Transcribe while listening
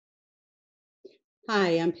Hi,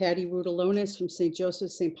 I'm Patty Rudalonis from St.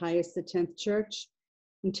 Joseph St. Pius X Church,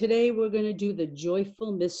 and today we're going to do the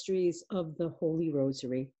joyful mysteries of the Holy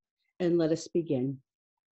Rosary. And let us begin.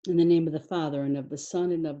 In the name of the Father, and of the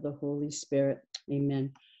Son, and of the Holy Spirit.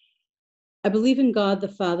 Amen. I believe in God, the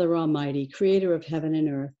Father Almighty, creator of heaven and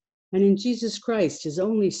earth, and in Jesus Christ, his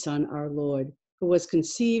only Son, our Lord, who was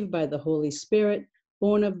conceived by the Holy Spirit,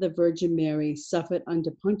 born of the Virgin Mary, suffered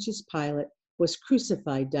under Pontius Pilate, was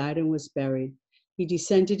crucified, died, and was buried. He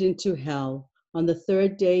descended into hell. On the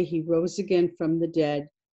third day, he rose again from the dead.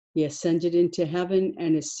 He ascended into heaven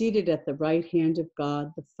and is seated at the right hand of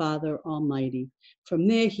God, the Father Almighty. From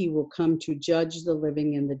there, he will come to judge the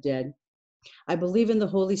living and the dead. I believe in the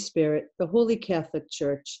Holy Spirit, the Holy Catholic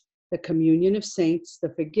Church, the communion of saints,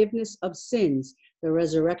 the forgiveness of sins, the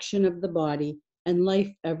resurrection of the body, and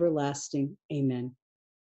life everlasting. Amen.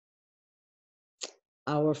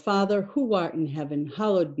 Our Father, who art in heaven,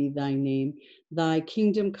 hallowed be thy name. Thy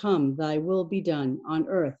kingdom come, thy will be done, on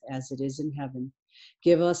earth as it is in heaven.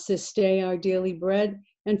 Give us this day our daily bread,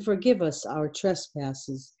 and forgive us our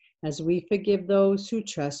trespasses, as we forgive those who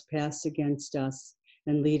trespass against us.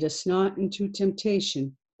 And lead us not into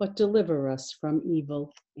temptation, but deliver us from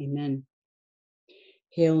evil. Amen.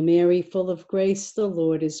 Hail Mary, full of grace, the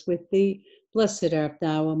Lord is with thee. Blessed art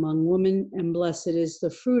thou among women, and blessed is the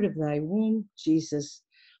fruit of thy womb, Jesus.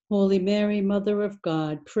 Holy Mary, Mother of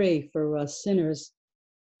God, pray for us sinners,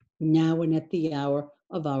 now and at the hour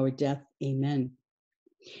of our death. Amen.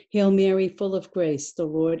 Hail Mary, full of grace, the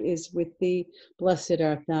Lord is with thee. Blessed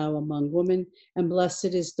art thou among women, and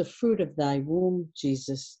blessed is the fruit of thy womb,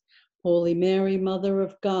 Jesus. Holy Mary, Mother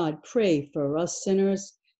of God, pray for us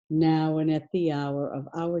sinners, now and at the hour of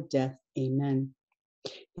our death. Amen.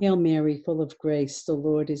 Hail Mary, full of grace, the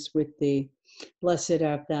Lord is with thee. Blessed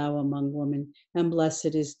art thou among women, and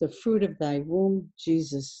blessed is the fruit of thy womb,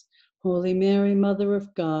 Jesus. Holy Mary, Mother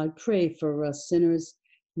of God, pray for us sinners,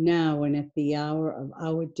 now and at the hour of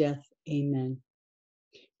our death. Amen.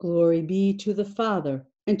 Glory be to the Father,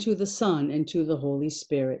 and to the Son, and to the Holy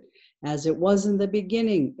Spirit, as it was in the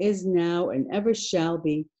beginning, is now, and ever shall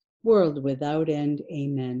be, world without end.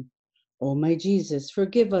 Amen. O my Jesus,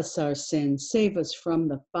 forgive us our sins, save us from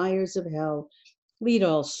the fires of hell, lead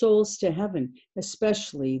all souls to heaven,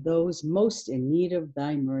 especially those most in need of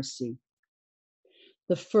thy mercy.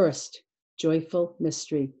 The first joyful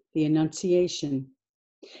mystery, the Annunciation.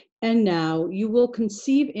 And now you will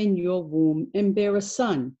conceive in your womb and bear a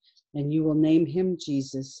son, and you will name him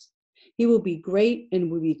Jesus. He will be great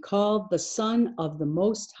and will be called the Son of the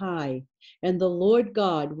Most High, and the Lord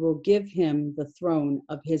God will give him the throne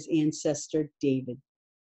of his ancestor David.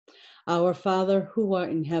 Our Father, who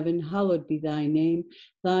art in heaven, hallowed be thy name.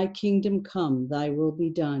 Thy kingdom come, thy will be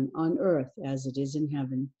done, on earth as it is in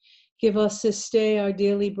heaven. Give us this day our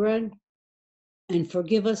daily bread, and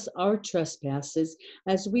forgive us our trespasses,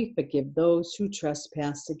 as we forgive those who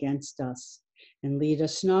trespass against us. And lead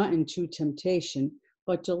us not into temptation,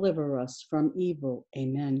 but deliver us from evil.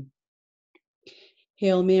 Amen.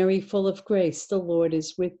 Hail Mary, full of grace, the Lord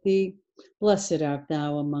is with thee. Blessed art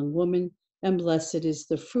thou among women, and blessed is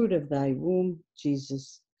the fruit of thy womb,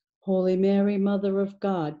 Jesus. Holy Mary, Mother of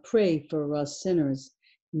God, pray for us sinners,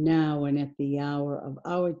 now and at the hour of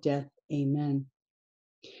our death. Amen.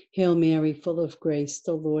 Hail Mary, full of grace,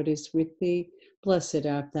 the Lord is with thee. Blessed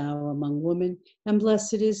art thou among women, and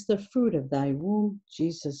blessed is the fruit of thy womb,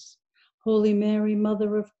 Jesus. Holy Mary,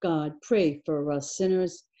 Mother of God, pray for us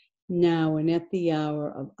sinners, now and at the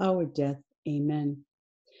hour of our death. Amen.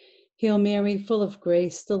 Hail Mary, full of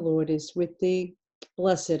grace, the Lord is with thee.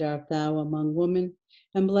 Blessed art thou among women,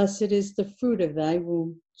 and blessed is the fruit of thy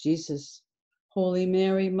womb, Jesus. Holy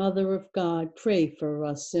Mary, Mother of God, pray for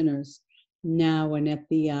us sinners, now and at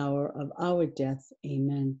the hour of our death.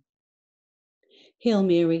 Amen. Hail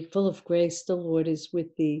Mary, full of grace, the Lord is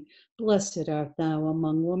with thee. Blessed art thou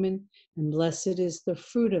among women, and blessed is the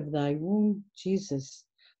fruit of thy womb, Jesus.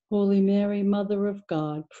 Holy Mary, Mother of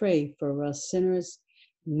God, pray for us sinners,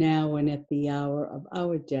 now and at the hour of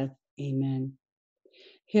our death. Amen.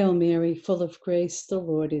 Hail Mary, full of grace, the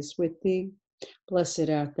Lord is with thee.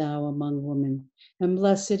 Blessed art thou among women, and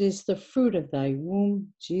blessed is the fruit of thy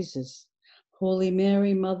womb, Jesus. Holy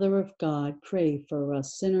Mary, Mother of God, pray for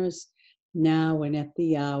us sinners, now and at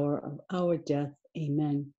the hour of our death.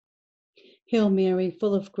 Amen. Hail Mary,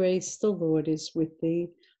 full of grace, the Lord is with thee.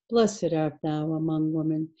 Blessed art thou among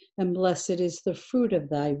women, and blessed is the fruit of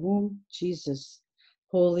thy womb, Jesus.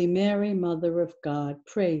 Holy Mary, Mother of God,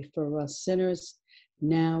 pray for us sinners,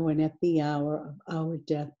 now and at the hour of our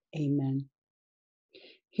death. Amen.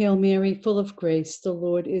 Hail Mary, full of grace, the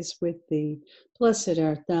Lord is with thee. Blessed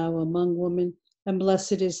art thou among women, and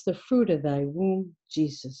blessed is the fruit of thy womb,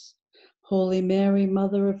 Jesus. Holy Mary,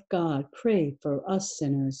 Mother of God, pray for us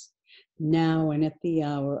sinners, now and at the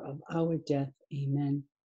hour of our death. Amen.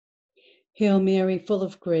 Hail Mary, full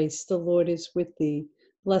of grace, the Lord is with thee.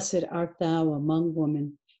 Blessed art thou among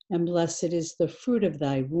women, and blessed is the fruit of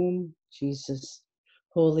thy womb, Jesus.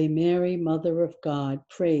 Holy Mary, Mother of God,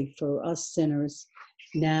 pray for us sinners,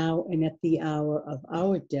 now and at the hour of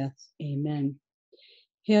our death. Amen.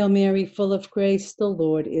 Hail Mary, full of grace, the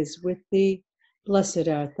Lord is with thee. Blessed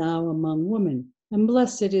art thou among women, and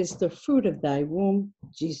blessed is the fruit of thy womb,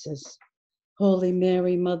 Jesus. Holy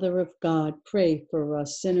Mary, Mother of God, pray for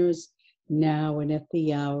us sinners, now and at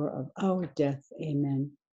the hour of our death.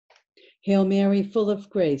 Amen. Hail Mary, full of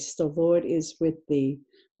grace, the Lord is with thee.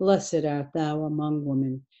 Blessed art thou among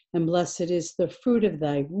women, and blessed is the fruit of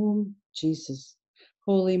thy womb, Jesus.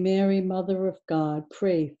 Holy Mary, Mother of God,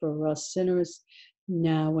 pray for us sinners,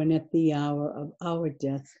 now and at the hour of our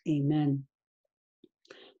death. Amen.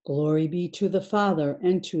 Glory be to the Father,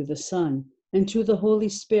 and to the Son, and to the Holy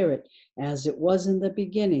Spirit, as it was in the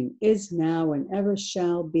beginning, is now, and ever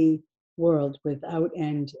shall be, world without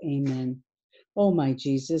end. Amen. O my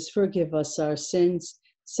Jesus, forgive us our sins,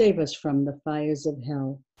 save us from the fires of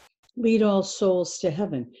hell. Lead all souls to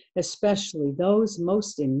heaven, especially those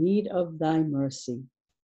most in need of thy mercy.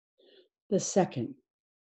 The second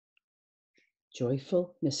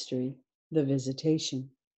joyful mystery, the Visitation.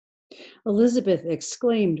 Elizabeth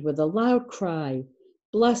exclaimed with a loud cry,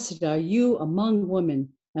 "Blessed are you among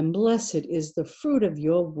women, and blessed is the fruit of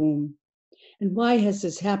your womb. And why has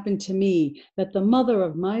this happened to me, that the mother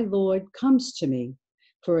of my Lord comes to me?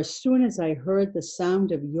 For as soon as I heard the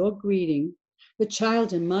sound of your greeting, the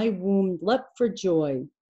child in my womb leapt for joy.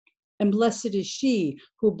 And blessed is she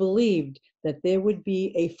who believed that there would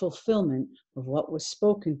be a fulfillment of what was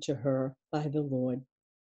spoken to her by the Lord."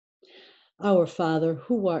 Our Father,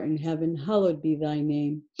 who art in heaven, hallowed be thy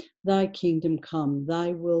name. Thy kingdom come,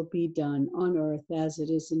 thy will be done on earth as it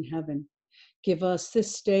is in heaven. Give us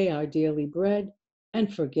this day our daily bread,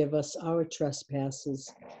 and forgive us our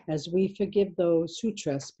trespasses, as we forgive those who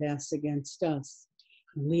trespass against us.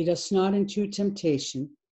 And lead us not into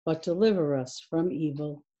temptation, but deliver us from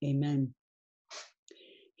evil. Amen.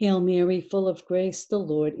 Hail Mary, full of grace, the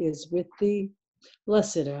Lord is with thee.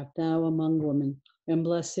 Blessed art thou among women, and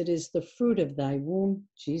blessed is the fruit of thy womb,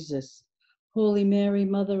 Jesus. Holy Mary,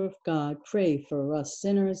 Mother of God, pray for us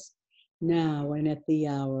sinners, now and at the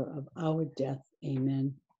hour of our death.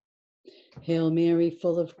 Amen. Hail Mary,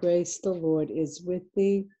 full of grace, the Lord is with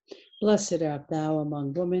thee. Blessed art thou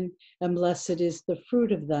among women, and blessed is the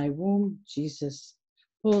fruit of thy womb, Jesus.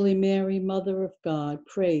 Holy Mary, Mother of God,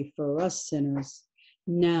 pray for us sinners,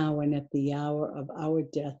 now and at the hour of our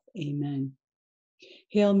death. Amen.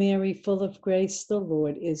 Hail Mary, full of grace, the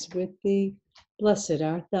Lord is with thee. Blessed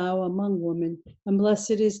art thou among women, and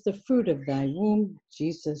blessed is the fruit of thy womb,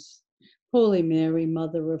 Jesus. Holy Mary,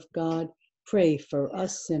 Mother of God, pray for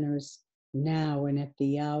us sinners, now and at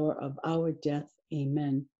the hour of our death.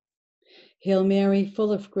 Amen. Hail Mary,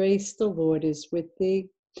 full of grace, the Lord is with thee.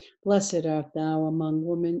 Blessed art thou among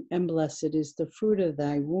women, and blessed is the fruit of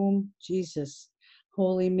thy womb, Jesus.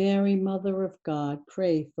 Holy Mary, Mother of God,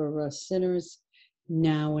 pray for us sinners,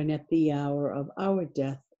 now and at the hour of our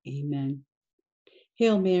death. Amen.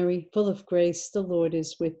 Hail Mary, full of grace, the Lord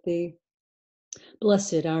is with thee.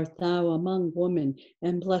 Blessed art thou among women,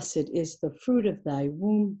 and blessed is the fruit of thy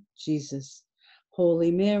womb, Jesus.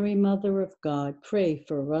 Holy Mary, Mother of God, pray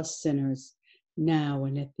for us sinners, now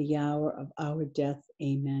and at the hour of our death.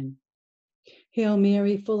 Amen. Hail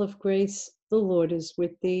Mary, full of grace, the Lord is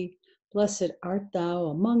with thee. Blessed art thou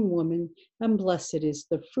among women, and blessed is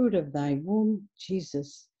the fruit of thy womb,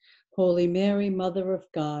 Jesus. Holy Mary, Mother of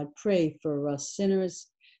God, pray for us sinners,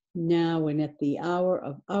 now and at the hour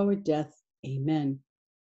of our death. Amen.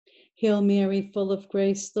 Hail Mary, full of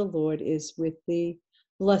grace, the Lord is with thee.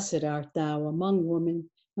 Blessed art thou among women,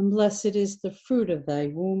 and blessed is the fruit of thy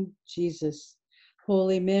womb, Jesus.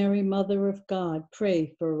 Holy Mary, Mother of God,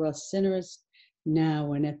 pray for us sinners,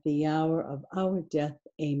 now and at the hour of our death.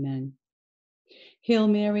 Amen. Hail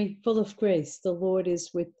Mary, full of grace, the Lord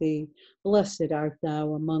is with thee. Blessed art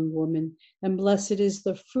thou among women, and blessed is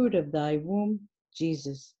the fruit of thy womb,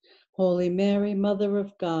 Jesus. Holy Mary, Mother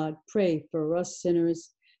of God, pray for us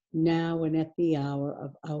sinners, now and at the hour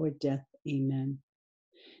of our death. Amen.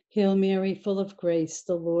 Hail Mary, full of grace,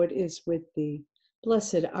 the Lord is with thee.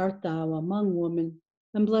 Blessed art thou among women,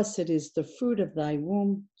 and blessed is the fruit of thy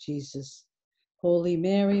womb, Jesus. Holy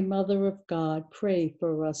Mary, Mother of God, pray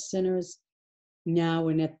for us sinners, now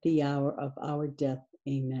and at the hour of our death.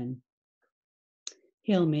 Amen.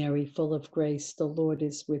 Hail Mary, full of grace, the Lord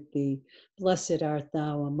is with thee. Blessed art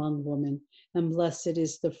thou among women, and blessed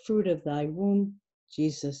is the fruit of thy womb,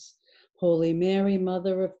 Jesus. Holy Mary,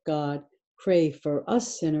 Mother of God, pray for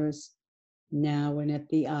us sinners, now and at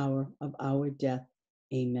the hour of our death.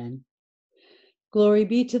 Amen. Glory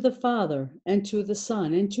be to the Father, and to the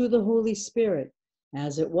Son, and to the Holy Spirit,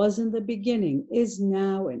 as it was in the beginning, is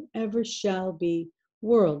now, and ever shall be,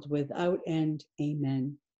 world without end.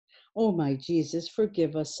 Amen. O my Jesus,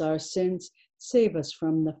 forgive us our sins, save us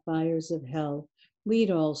from the fires of hell, lead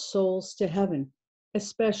all souls to heaven,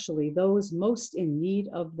 especially those most in need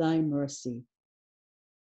of thy mercy.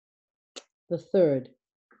 The third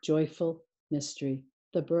joyful mystery,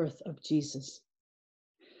 the birth of Jesus.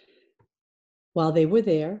 While they were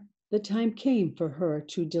there, the time came for her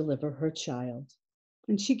to deliver her child.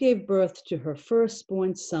 And she gave birth to her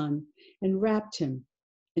firstborn son and wrapped him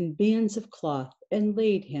in bands of cloth and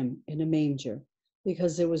laid him in a manger,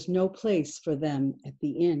 because there was no place for them at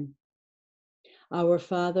the inn. Our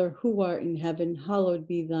Father, who art in heaven, hallowed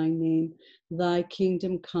be thy name. Thy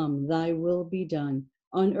kingdom come, thy will be done,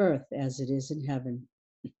 on earth as it is in heaven.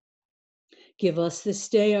 Give us this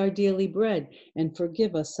day our daily bread, and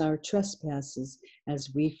forgive us our trespasses,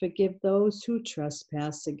 as we forgive those who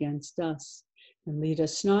trespass against us. And lead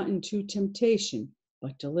us not into temptation,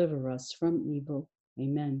 but deliver us from evil.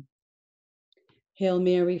 Amen. Hail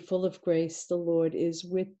Mary, full of grace, the Lord is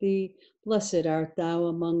with thee. Blessed art thou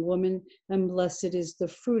among women, and blessed is the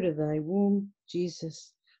fruit of thy womb,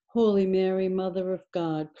 Jesus. Holy Mary, Mother of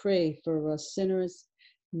God, pray for us sinners,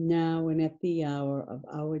 now and at the hour of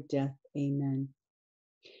our death. Amen.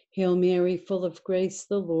 Hail Mary, full of grace,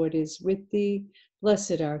 the Lord is with thee.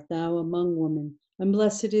 Blessed art thou among women, and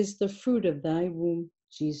blessed is the fruit of thy womb,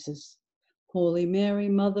 Jesus. Holy Mary,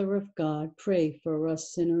 Mother of God, pray for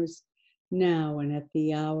us sinners, now and at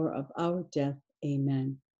the hour of our death.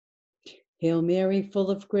 Amen. Hail Mary,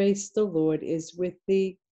 full of grace, the Lord is with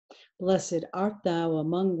thee. Blessed art thou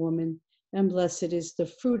among women, and blessed is the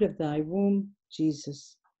fruit of thy womb,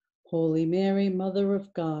 Jesus. Holy Mary, Mother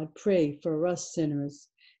of God, pray for us sinners,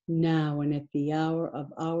 now and at the hour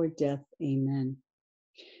of our death. Amen.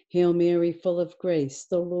 Hail Mary, full of grace,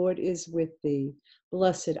 the Lord is with thee.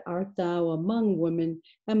 Blessed art thou among women,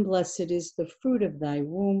 and blessed is the fruit of thy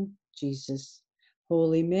womb, Jesus.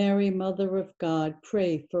 Holy Mary, Mother of God,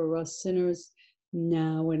 pray for us sinners,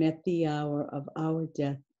 now and at the hour of our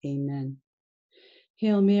death. Amen.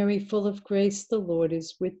 Hail Mary, full of grace, the Lord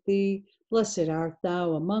is with thee. Blessed art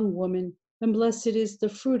thou among women, and blessed is the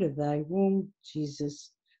fruit of thy womb,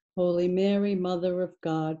 Jesus. Holy Mary, Mother of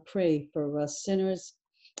God, pray for us sinners,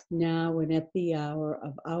 now and at the hour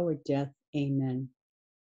of our death. Amen.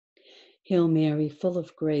 Hail Mary, full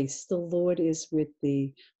of grace, the Lord is with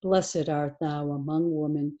thee. Blessed art thou among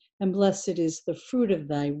women, and blessed is the fruit of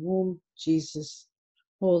thy womb, Jesus.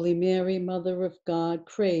 Holy Mary, Mother of God,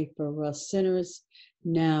 pray for us sinners,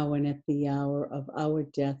 now and at the hour of our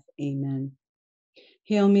death. Amen.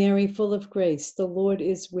 Hail Mary, full of grace, the Lord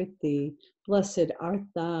is with thee. Blessed art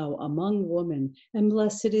thou among women, and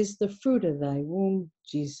blessed is the fruit of thy womb,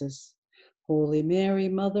 Jesus. Holy Mary,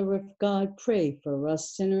 Mother of God, pray for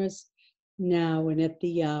us sinners, now and at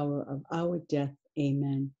the hour of our death.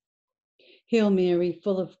 Amen. Hail Mary,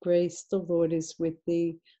 full of grace, the Lord is with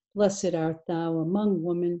thee. Blessed art thou among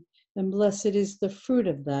women, and blessed is the fruit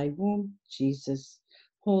of thy womb, Jesus.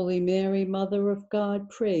 Holy Mary, Mother of God,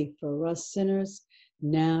 pray for us sinners,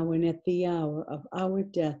 now and at the hour of our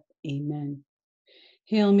death. Amen.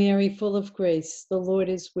 Hail Mary, full of grace, the Lord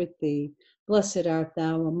is with thee. Blessed art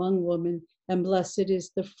thou among women, and blessed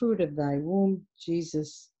is the fruit of thy womb,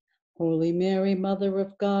 Jesus. Holy Mary, Mother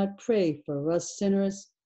of God, pray for us sinners,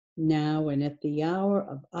 now and at the hour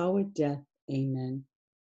of our death. Amen.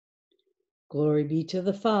 Glory be to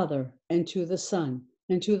the Father, and to the Son,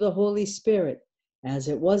 and to the Holy Spirit, as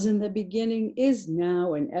it was in the beginning, is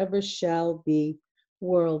now, and ever shall be,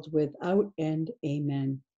 world without end.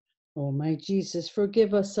 Amen. O my Jesus,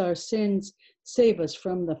 forgive us our sins, save us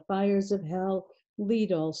from the fires of hell,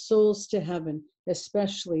 lead all souls to heaven,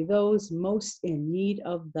 especially those most in need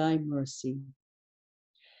of thy mercy.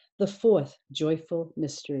 The fourth joyful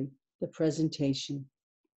mystery, the presentation.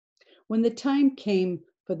 When the time came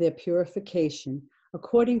for their purification,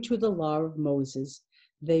 according to the law of Moses,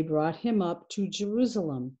 they brought him up to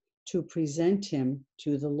Jerusalem to present him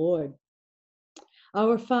to the Lord.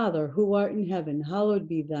 Our Father, who art in heaven, hallowed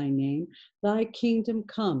be thy name. Thy kingdom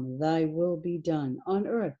come, thy will be done, on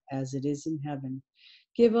earth as it is in heaven.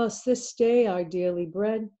 Give us this day our daily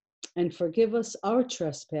bread, and forgive us our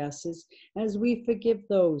trespasses, as we forgive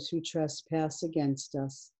those who trespass against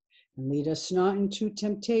us. And lead us not into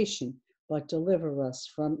temptation, but deliver us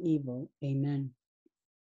from evil. Amen.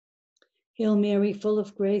 Hail Mary, full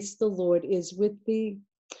of grace, the Lord is with thee.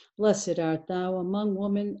 Blessed art thou among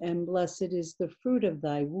women, and blessed is the fruit of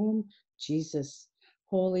thy womb, Jesus.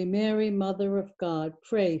 Holy Mary, Mother of God,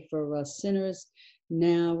 pray for us sinners,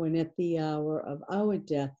 now and at the hour of our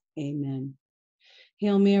death. Amen.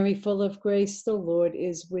 Hail Mary, full of grace, the Lord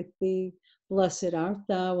is with thee. Blessed art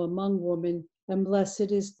thou among women, and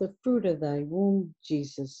blessed is the fruit of thy womb,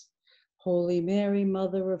 Jesus. Holy Mary,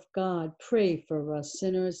 Mother of God, pray for us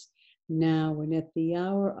sinners, now and at the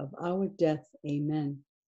hour of our death. Amen.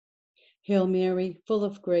 Hail Mary, full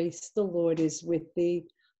of grace, the Lord is with thee.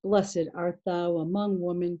 Blessed art thou among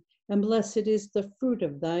women, and blessed is the fruit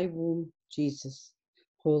of thy womb, Jesus.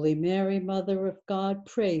 Holy Mary, Mother of God,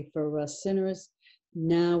 pray for us sinners,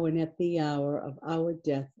 now and at the hour of our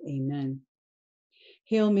death. Amen.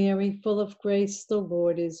 Hail Mary, full of grace, the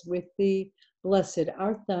Lord is with thee. Blessed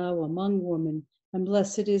art thou among women, and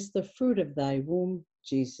blessed is the fruit of thy womb,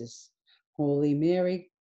 Jesus. Holy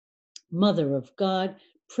Mary, Mother of God,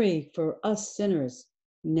 pray for us sinners,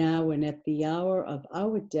 now and at the hour of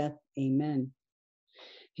our death. Amen.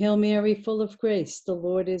 Hail Mary, full of grace, the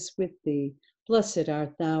Lord is with thee. Blessed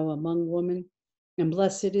art thou among women, and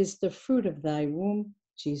blessed is the fruit of thy womb,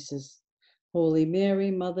 Jesus. Holy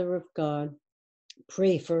Mary, Mother of God,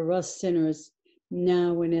 pray for us sinners,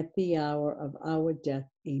 now and at the hour of our death.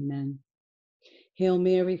 Amen. Hail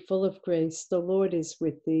Mary, full of grace, the Lord is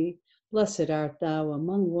with thee. Blessed art thou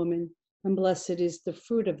among women, and blessed is the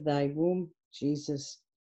fruit of thy womb, Jesus.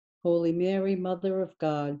 Holy Mary, Mother of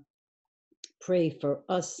God, pray for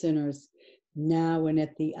us sinners, now and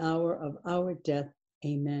at the hour of our death.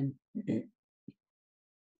 Amen.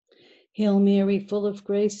 Hail Mary, full of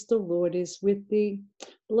grace, the Lord is with thee.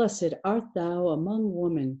 Blessed art thou among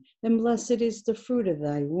women, and blessed is the fruit of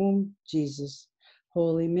thy womb, Jesus.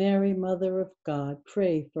 Holy Mary, Mother of God,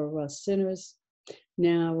 pray for us sinners,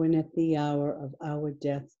 now and at the hour of our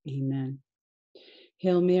death. Amen.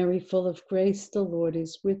 Hail Mary, full of grace, the Lord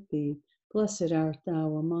is with thee. Blessed art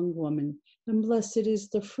thou among women, and blessed is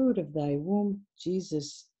the fruit of thy womb,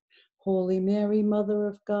 Jesus. Holy Mary, Mother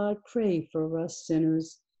of God, pray for us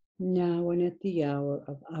sinners, now and at the hour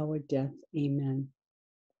of our death. Amen.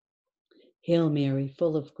 Hail Mary,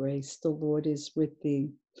 full of grace, the Lord is with thee.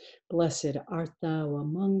 Blessed art thou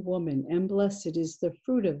among women, and blessed is the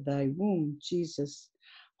fruit of thy womb, Jesus.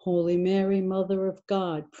 Holy Mary, Mother of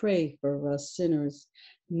God, pray for us sinners,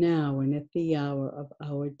 now and at the hour of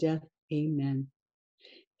our death. Amen.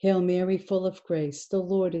 Hail Mary, full of grace, the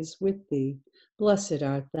Lord is with thee. Blessed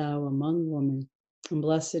art thou among women, and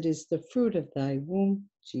blessed is the fruit of thy womb,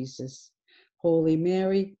 Jesus. Holy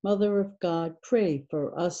Mary, Mother of God, pray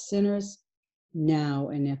for us sinners, now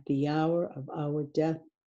and at the hour of our death.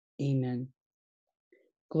 Amen.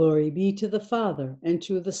 Glory be to the Father, and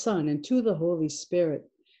to the Son, and to the Holy Spirit,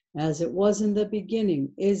 as it was in the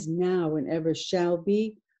beginning, is now, and ever shall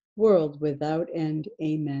be, world without end.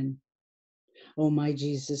 Amen. O my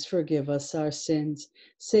Jesus, forgive us our sins,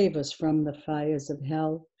 save us from the fires of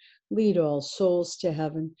hell, lead all souls to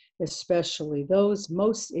heaven, especially those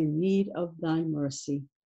most in need of thy mercy.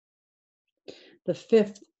 The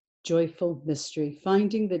fifth joyful mystery,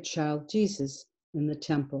 finding the child Jesus in the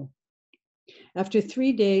temple. After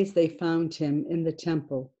 3 days, they found him in the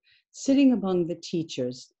temple, sitting among the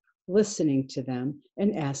teachers, listening to them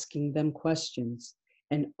and asking them questions.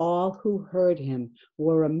 And all who heard him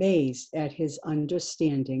were amazed at his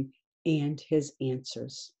understanding and his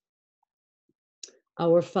answers.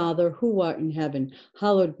 Our Father, who art in heaven,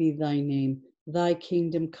 hallowed be thy name. Thy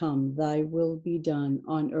kingdom come, thy will be done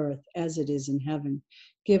on earth as it is in heaven.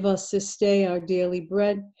 Give us this day our daily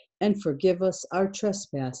bread, and forgive us our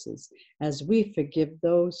trespasses, as we forgive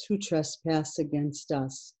those who trespass against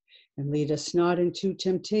us. And lead us not into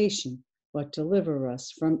temptation, but deliver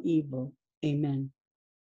us from evil. Amen.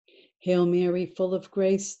 Hail Mary, full of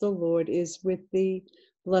grace, the Lord is with thee.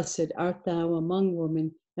 Blessed art thou among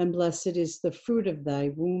women, and blessed is the fruit of thy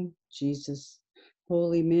womb, Jesus.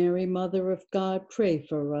 Holy Mary, Mother of God, pray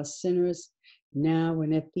for us sinners, now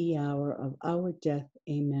and at the hour of our death.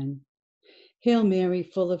 Amen. Hail Mary,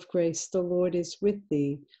 full of grace, the Lord is with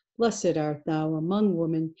thee. Blessed art thou among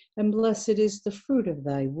women, and blessed is the fruit of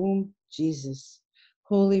thy womb, Jesus.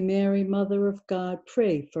 Holy Mary, Mother of God,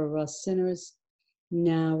 pray for us sinners,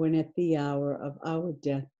 now and at the hour of our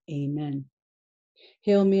death. Amen.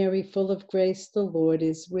 Hail Mary, full of grace, the Lord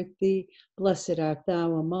is with thee. Blessed art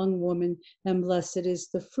thou among women, and blessed is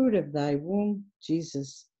the fruit of thy womb,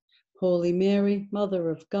 Jesus. Holy Mary, Mother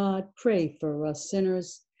of God, pray for us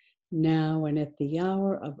sinners, now and at the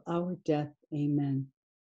hour of our death. Amen.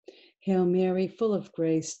 Hail Mary, full of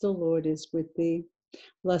grace, the Lord is with thee.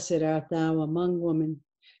 Blessed art thou among women,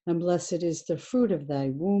 and blessed is the fruit of thy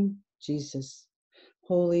womb, Jesus.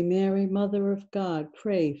 Holy Mary, Mother of God,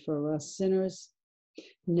 pray for us sinners,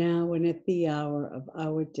 now and at the hour of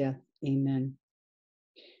our death. Amen.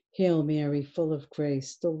 Hail Mary, full of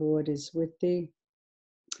grace, the Lord is with thee.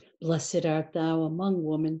 Blessed art thou among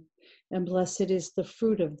women, and blessed is the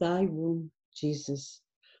fruit of thy womb, Jesus.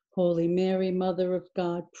 Holy Mary, Mother of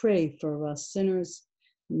God, pray for us sinners,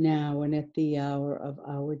 now and at the hour of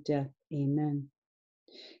our death. Amen.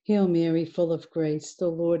 Hail Mary, full of grace, the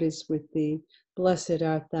Lord is with thee. Blessed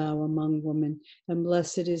art thou among women, and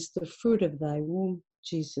blessed is the fruit of thy womb,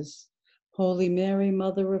 Jesus. Holy Mary,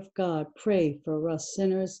 Mother of God, pray for us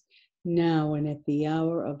sinners, now and at the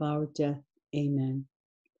hour of our death. Amen.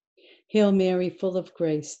 Hail Mary, full of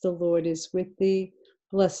grace, the Lord is with thee.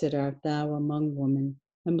 Blessed art thou among women,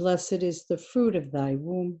 and blessed is the fruit of thy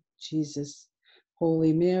womb, Jesus.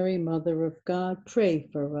 Holy Mary, Mother of God, pray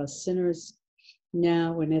for us sinners,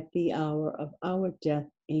 now and at the hour of our death.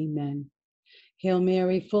 Amen. Hail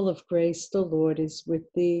Mary, full of grace, the Lord is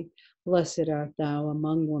with thee. Blessed art thou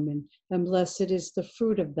among women, and blessed is the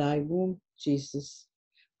fruit of thy womb, Jesus.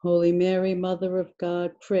 Holy Mary, Mother of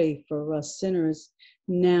God, pray for us sinners,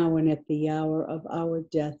 now and at the hour of our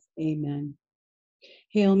death. Amen.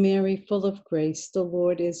 Hail Mary, full of grace, the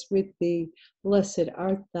Lord is with thee. Blessed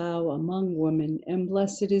art thou among women, and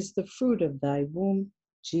blessed is the fruit of thy womb,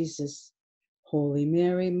 Jesus. Holy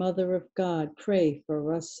Mary, Mother of God, pray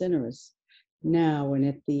for us sinners, now and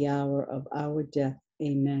at the hour of our death.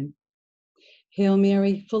 Amen. Hail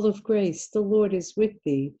Mary, full of grace, the Lord is with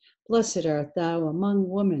thee. Blessed art thou among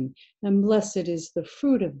women, and blessed is the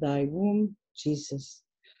fruit of thy womb, Jesus.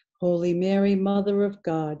 Holy Mary, Mother of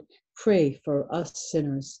God, pray for us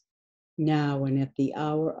sinners, now and at the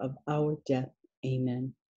hour of our death.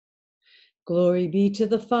 Amen. Glory be to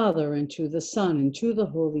the Father, and to the Son, and to the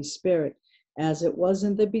Holy Spirit, as it was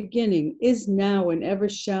in the beginning, is now, and ever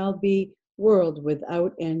shall be, world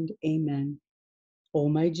without end. Amen. O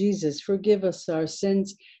my Jesus, forgive us our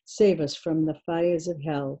sins, save us from the fires of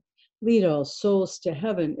hell. Lead all souls to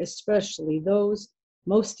heaven, especially those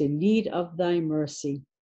most in need of thy mercy.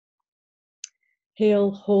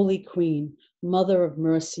 Hail, Holy Queen, Mother of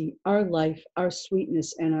Mercy, our life, our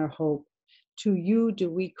sweetness, and our hope. To you do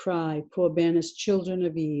we cry, poor banished children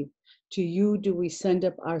of Eve. To you do we send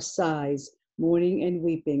up our sighs, mourning and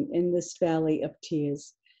weeping in this valley of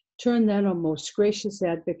tears. Turn then, O most gracious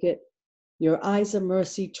advocate, your eyes of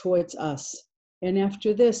mercy towards us, and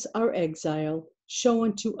after this our exile, show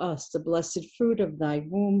unto us the blessed fruit of thy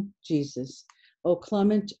womb, Jesus. O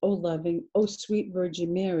clement, O loving, O sweet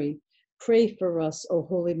Virgin Mary, pray for us, O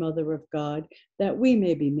Holy Mother of God, that we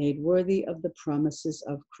may be made worthy of the promises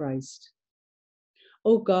of Christ.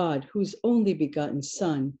 O God, whose only begotten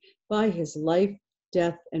Son, by his life,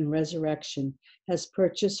 death, and resurrection, has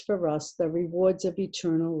purchased for us the rewards of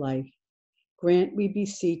eternal life, grant, we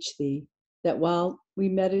beseech thee, that while we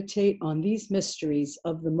meditate on these mysteries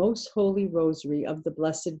of the most holy Rosary of the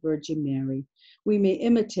Blessed Virgin Mary, we may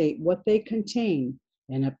imitate what they contain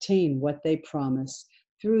and obtain what they promise.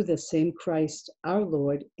 Through the same Christ our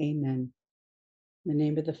Lord. Amen. In the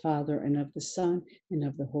name of the Father, and of the Son, and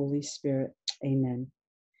of the Holy Spirit. Amen.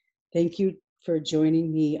 Thank you for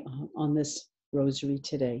joining me on this Rosary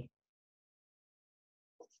today.